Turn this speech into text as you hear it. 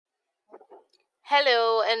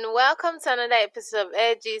Hello and welcome to another episode of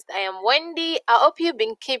Edgist. I am Wendy. I hope you've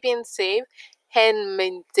been keeping safe and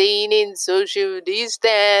maintaining social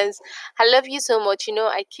distance. I love you so much.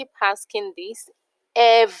 I keep asking this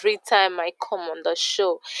every time I come on the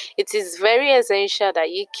show. It is very essential that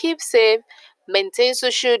you keep safe, maintain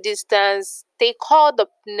social distance, take all the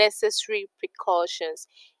necessary precautions.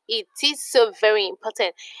 It is so very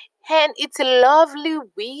important. And it's a lovely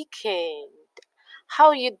weekend.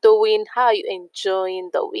 How you doing? How you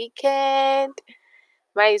enjoying the weekend?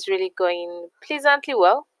 Mine is really going pleasantly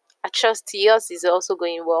well. I trust yours is also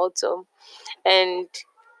going well too. And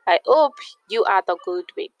I hope you had a good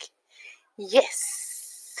week.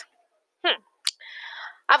 Yes.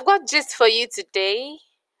 I've got gist for you today.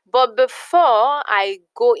 But before I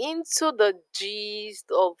go into the gist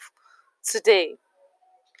of today,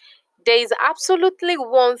 there is absolutely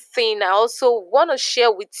one thing I also want to share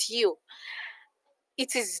with you.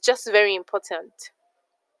 It is just very important.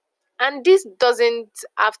 And this doesn't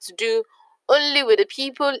have to do only with the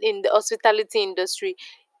people in the hospitality industry,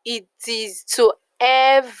 it is to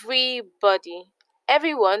everybody,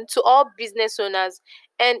 everyone, to all business owners.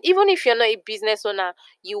 And even if you're not a business owner,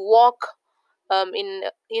 you work in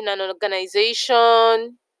an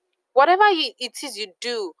organization, whatever it is you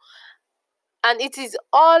do, and it is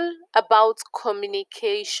all about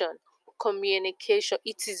communication.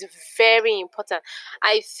 It is very important.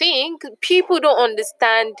 I think people don't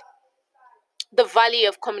understand the value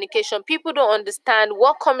of communication. People don't understand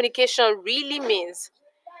what communication really means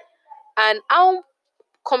and how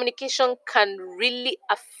communication can really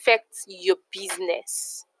affect your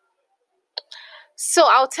business. So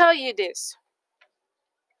I'll tell you this.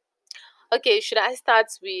 Okay, should I start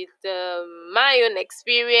with my own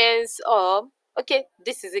experience or okay?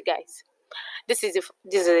 This is it, guys. This is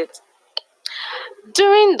it.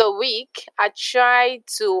 During the week, I tried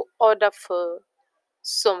to order for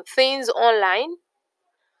some things online.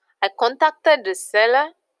 I contacted the seller.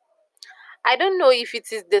 I don't know if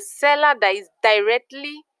it is the seller that is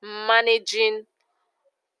directly managing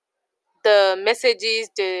the messages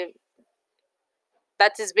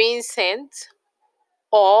that is being sent,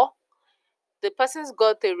 or the person's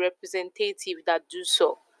got a representative that do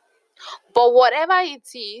so. But whatever it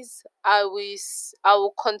is, I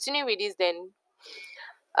will continue with this then.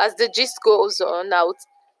 As the gist goes on, I will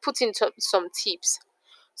put in some tips.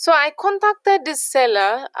 So I contacted the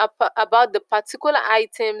seller about the particular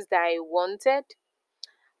items that I wanted.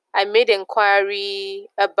 I made inquiry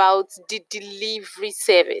about the delivery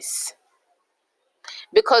service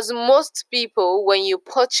because most people, when you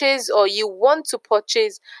purchase or you want to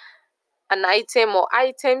purchase an item or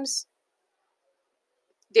items,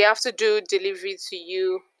 they have to do delivery to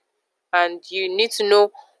you, and you need to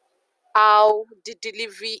know how the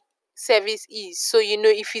delivery service is so you know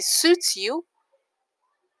if it suits you,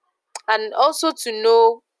 and also to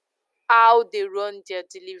know how they run their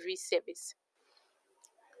delivery service.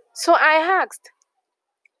 So I asked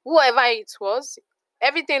whoever it was,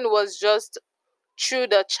 everything was just through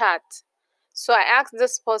the chat. So I asked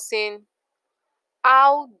this person,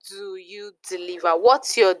 how do you deliver?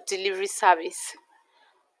 What's your delivery service?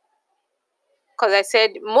 Because I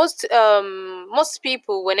said most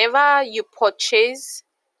people, whenever you purchase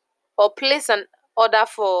or place an order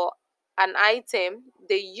for an item,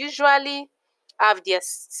 they usually have their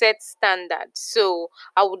set standard. So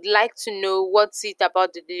I would like to know what's it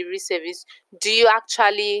about the delivery service. Do you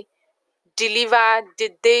actually deliver the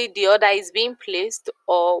day the order is being placed,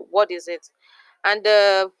 or what is it? And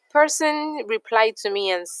the person replied to me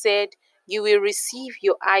and said, you will receive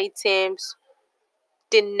your items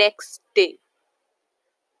the next day.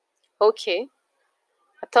 Okay,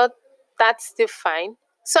 I thought that's still fine.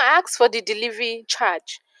 So I asked for the delivery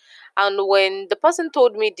charge. And when the person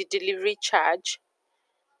told me the delivery charge,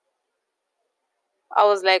 I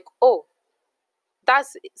was like, oh,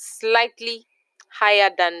 that's slightly higher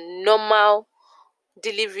than normal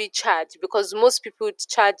delivery charge because most people would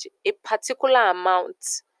charge a particular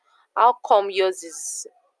amount. How come yours is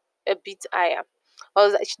a bit higher?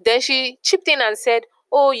 Then she chipped in and said,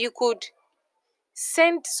 oh, you could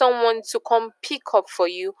send someone to come pick up for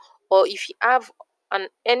you, or if you have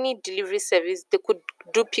any delivery service, they could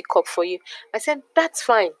do pick up for you. I said, that's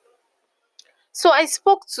fine. So I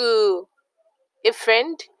spoke to a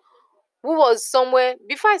friend who was somewhere.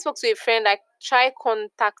 Before I spoke to a friend, I tried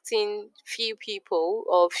contacting few people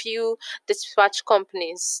or few dispatch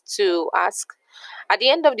companies to ask. At the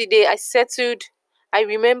end of the day, I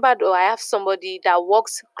remembered, or I have somebody that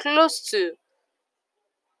works close to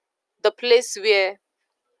the place where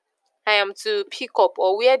I am to pick up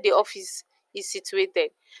or where the office is situated.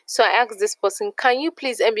 So I asked this person, can you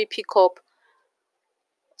please help me pick up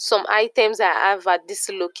some items I have at this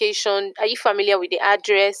location. Are you familiar with the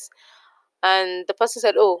address? And the person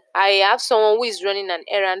said, oh, I have someone who is running an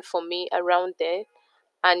errand for me around there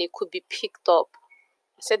and it could be picked up.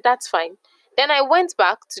 I said, that's fine. Then I went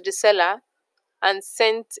back to the seller and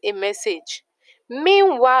sent a message.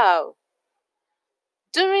 Meanwhile,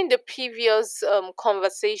 during the previous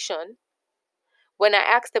conversation, when I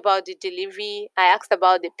asked about the delivery, I asked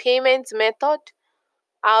about the payment method.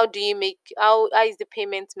 How is the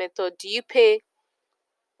payment method? Do you pay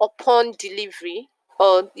upon delivery,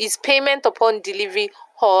 or is payment upon delivery,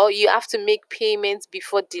 or you have to make payments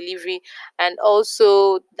before delivery, and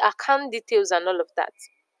also account details and all of that?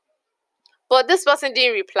 But this person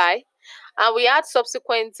didn't reply, and we had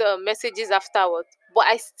subsequent messages afterward. But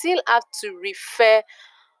I still have to refer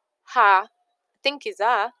her, I think it's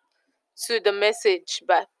her, to the message.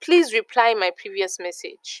 But please reply my previous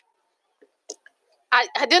message.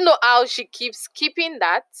 I don't know how she keeps keeping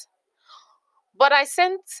that, but I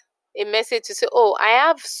sent a message to say, oh, I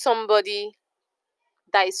have somebody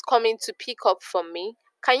that is coming to pick up from me.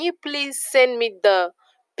 Can you please send me the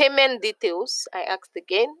payment details? I asked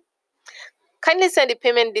again. Kindly send the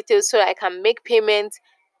payment details so I can make payment.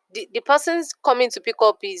 The person's coming to pick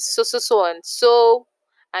up is so so so and so,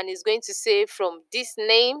 and is going to say from this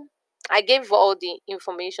name. I gave all the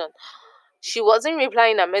information. She wasn't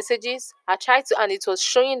replying her messages. I tried to, and it was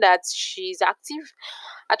showing that she's active.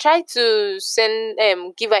 I tried to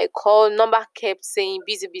give her a call. Number kept saying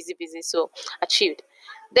busy, busy, busy. So achieved.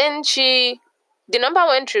 Then the number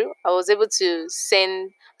went through. I was able to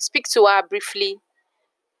speak to her briefly,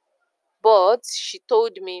 but she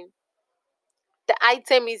told me the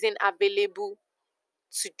item isn't available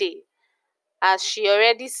today, as she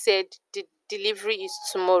already said the delivery is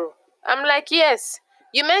tomorrow. I'm like, yes,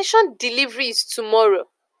 you mentioned delivery is tomorrow.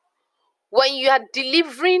 When you are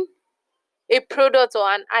delivering a product or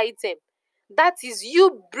an item, that is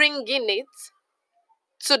you bringing it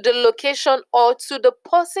to the location or to the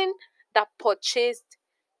person that purchased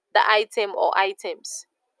the item or items.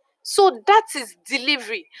 So that is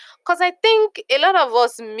delivery. Because I think a lot of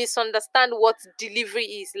us misunderstand what delivery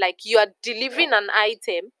is. Like, you are delivering an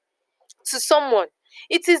item to someone.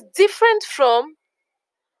 It is different from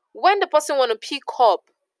when the person want to pick up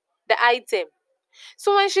the item.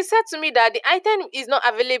 So when she said to me that the item is not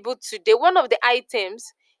available today, one of the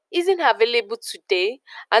items isn't available today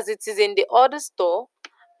as it is in the other store,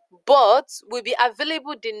 but will be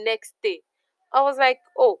available the next day. I was like,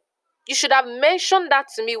 oh, you should have mentioned that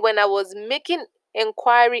to me when I was making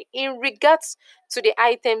inquiry in regards to the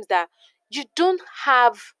items, that you don't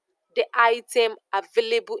have the item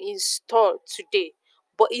available in store today,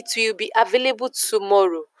 but it will be available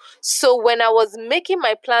tomorrow. So when I was making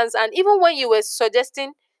my plans, and even when you were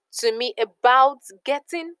suggesting to me about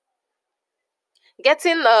getting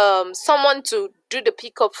someone to do the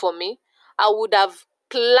pickup for me, I would have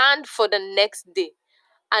planned for the next day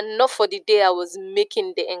and not for the day I was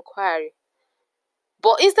making the inquiry.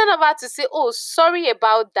 But instead of her to say, oh, sorry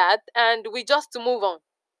about that, and we just move on,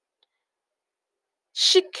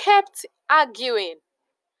 she kept arguing.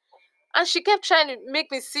 And she kept trying to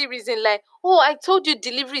make me see reason, like, oh, I told you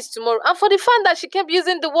delivery is tomorrow. And for the fact that she kept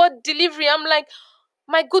using the word delivery, I'm like,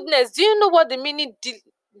 my goodness, do you know what the meaning?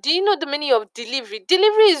 Do you know the meaning of delivery?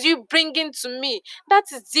 Delivery is you bringing to me. That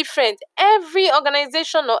is different. Every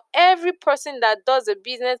organization or every person that does a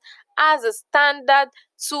business has a standard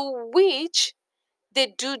to which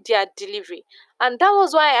they do their delivery. And that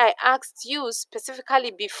was why I asked you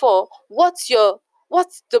specifically before, what's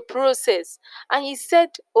the process? And he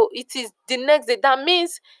said, oh, it is the next day. That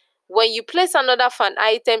means when you place an order for an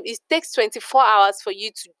item, it takes 24 hours for you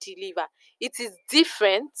to deliver. It is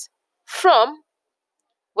different from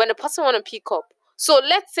when a person want to pick up. So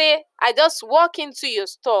let's say I just walk into your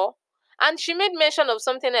store, and she made mention of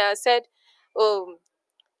something, and I said, oh,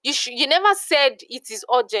 you never said it is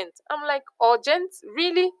urgent. I'm like, urgent?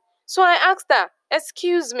 Really? So I asked her,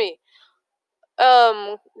 excuse me,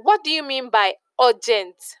 what do you mean by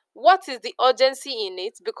urgent? What is the urgency in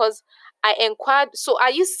it? Because I inquired. So are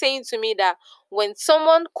you saying to me that when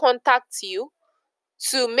someone contacts you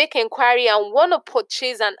to make inquiry and want to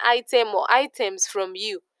purchase an item or items from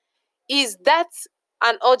you, is that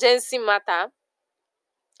an urgency matter?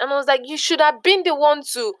 And I was like, you should have been the one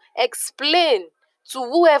to explain to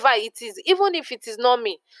whoever it is, even if it is not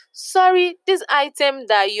me. Sorry, this item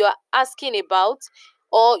that you are asking about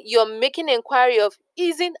or you're making inquiry of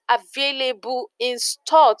isn't available in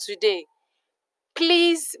store today.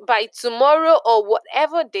 Please, by tomorrow or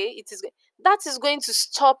whatever day it is, that is going to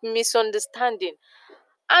stop misunderstanding.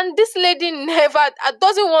 And this lady never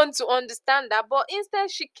doesn't want to understand that, but instead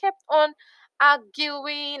she kept on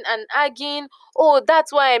arguing and arguing. Oh,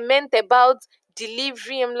 that's what I meant about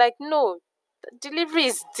delivery. I'm like, no, delivery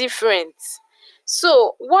is different.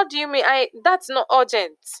 So what do you mean? That's not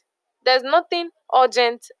urgent. There's nothing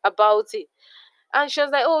urgent about it. And she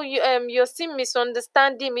was like, oh, you're still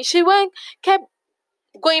misunderstanding me. She kept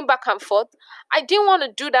going back and forth. I didn't want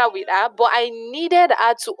to do that with her, but I needed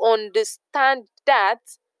her to understand that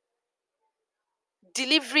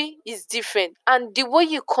delivery is different and the way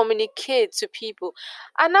you communicate to people.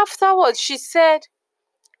 And afterwards, she said,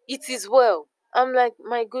 it is well. I'm like,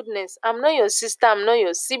 my goodness, I'm not your sister, I'm not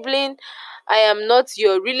your sibling, I am not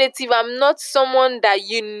your relative, I'm not someone that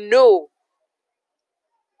you know.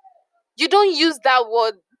 You don't use that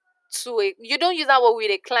word you don't use that word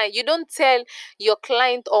with a client. You don't tell your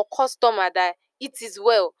client or customer that it is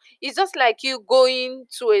well. It's just like you going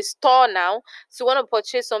to a store now to want to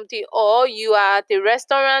purchase something, or you are at a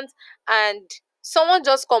restaurant and someone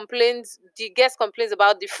just complains, the guest complains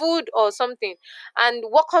about the food or something, and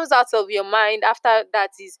what comes out of your mind after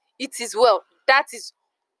that is it is well. That is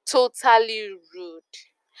totally rude.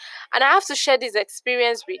 And I have to share this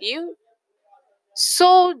experience with you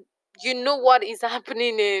so you know what is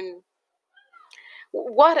happening in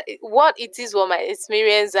what it is, what my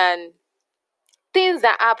experience and things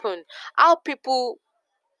that happen, how people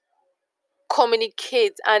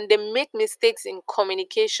communicate and they make mistakes in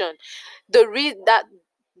communication. The read that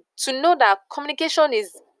to know that communication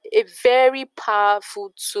is a very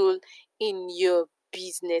powerful tool in your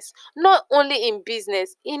business, not only in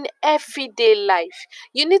business, in everyday life.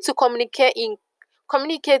 You need to communicate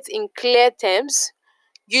in clear terms.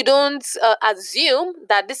 You don't assume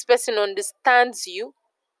that this person understands you.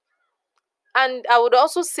 And I would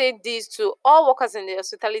also say this to all workers in the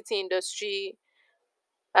hospitality industry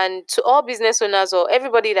and to all business owners or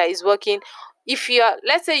everybody that is working. If you are,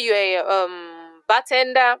 let's say you're a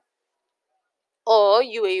bartender or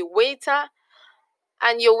you're a waiter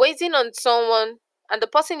and you're waiting on someone and the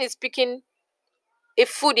person is picking a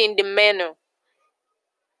food in the menu,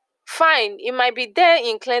 fine, it might be there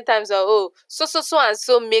in clear times or, oh, so and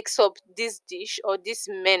so makes up this dish or this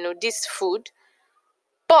menu, this food.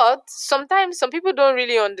 But sometimes some people don't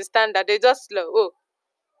really understand that. They just like,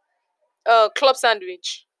 oh, club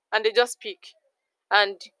sandwich, and they just pick.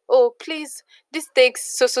 And, oh, please, this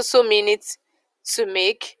takes so minutes to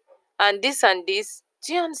make, and this.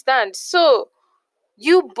 Do you understand? So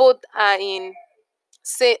you both are in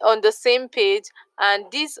say on the same page, and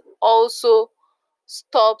this also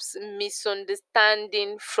stops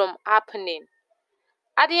misunderstanding from happening.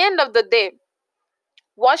 At the end of the day,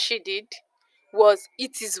 what she did was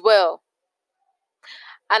it is well.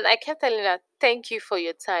 And I kept telling her, thank you for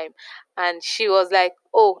your time. And she was like,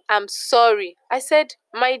 oh, I'm sorry. I said,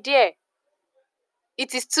 my dear,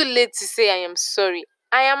 it is too late to say I am sorry.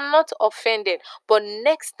 I am not offended. But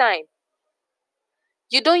next time,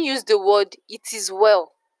 you don't use the word it is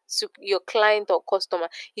well to your client or customer.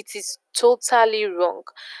 It is totally wrong.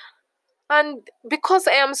 And because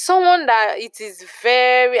I am someone that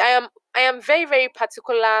I am very, very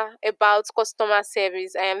particular about customer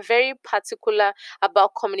service. I am very particular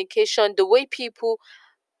about communication, the way people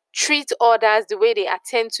treat others, the way they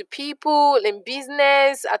attend to people in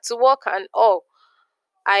business, at work, and all.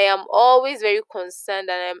 I am always very concerned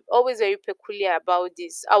and I'm always very peculiar about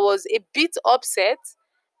this. I was a bit upset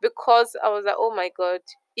because I was like, oh my God,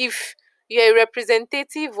 if you're a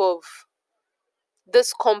representative of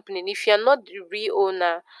this company, if you're not the real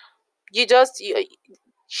owner,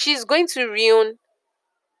 she's going to ruin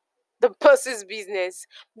the person's business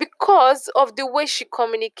because of the way she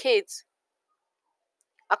communicates.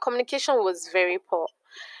 Her communication was very poor.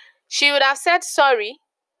 She would have said sorry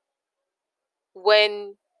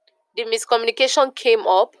when the miscommunication came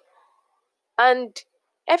up and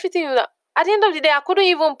everything. At the end of the day, I couldn't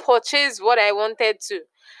even purchase what I wanted to.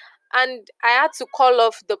 And I had to call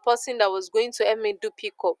off the person that was going to help me do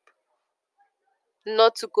pickup,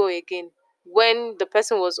 not to go again when the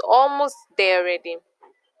person was almost there already.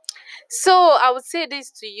 So I would say this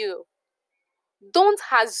to you: don't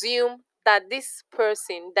assume that this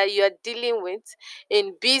person that you're dealing with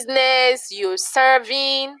in business, you're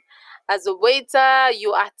serving as a waiter,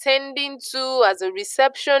 you're attending to as a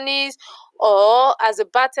receptionist, or as a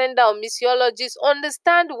bartender or missiologist,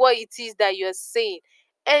 understand what it is that you're saying.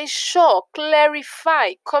 Ensure,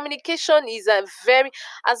 clarify. Communication is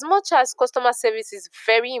as much as customer service is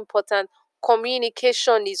very important,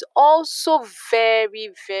 communication is also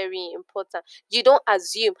very, very important. You don't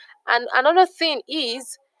assume. And another thing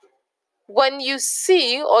is, when you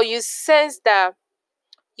see or you sense that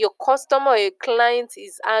your customer or your client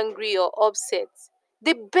is angry or upset,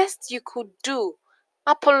 the best you could do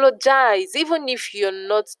Apologize, even if you're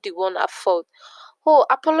not the one at fault. Oh,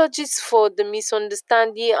 apologies for the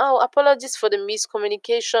misunderstanding. Oh, apologies for the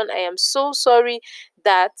miscommunication. I am so sorry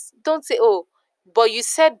that. Don't say, oh, but you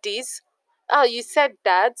said this. Oh, you said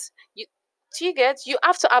that. You, do you get? You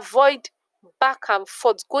have to avoid back and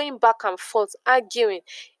forth, going back and forth, arguing.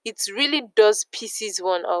 It really does pisses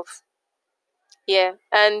one off. Yeah.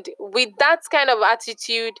 And with that kind of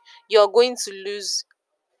attitude, you're going to lose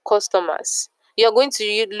customers. You're going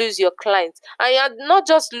to lose your clients. And you're not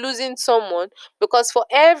just losing someone, because for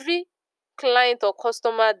every client or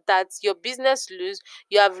customer that your business lose,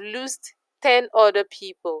 you have lost 10 other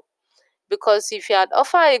people. Because if you had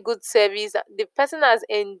offered a good service, the person has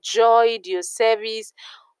enjoyed your service,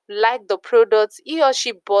 like the products he or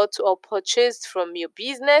she bought or purchased from your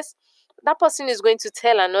business, that person is going to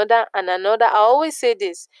tell another and another. I always say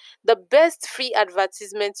this: the best free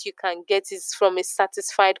advertisement you can get is from a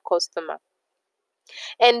satisfied customer.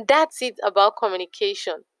 And that's it about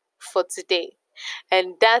communication for today.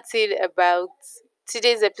 And that's it about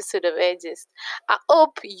today's episode of Edges. I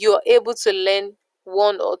hope you're able to learn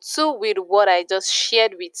one or two with what I just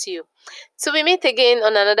shared with you. So we meet again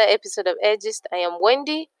on another episode of Edges. I am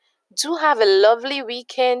Wendy. Do have a lovely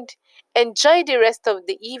weekend. Enjoy the rest of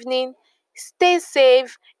the evening. Stay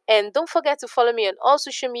safe, and don't forget to follow me on all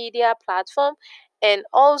social media platforms, and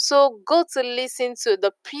also go to listen to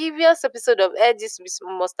the previous episode of Edges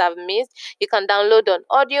we must have missed. You can download on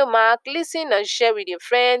Audio Mark, listen and share with your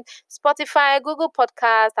friends. Spotify, Google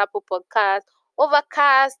Podcast, Apple Podcast,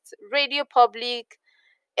 Overcast, Radio Public,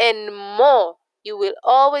 and more. You will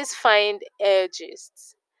always find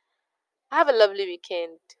Edges. Have a lovely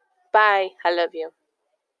weekend. Bye. I love you.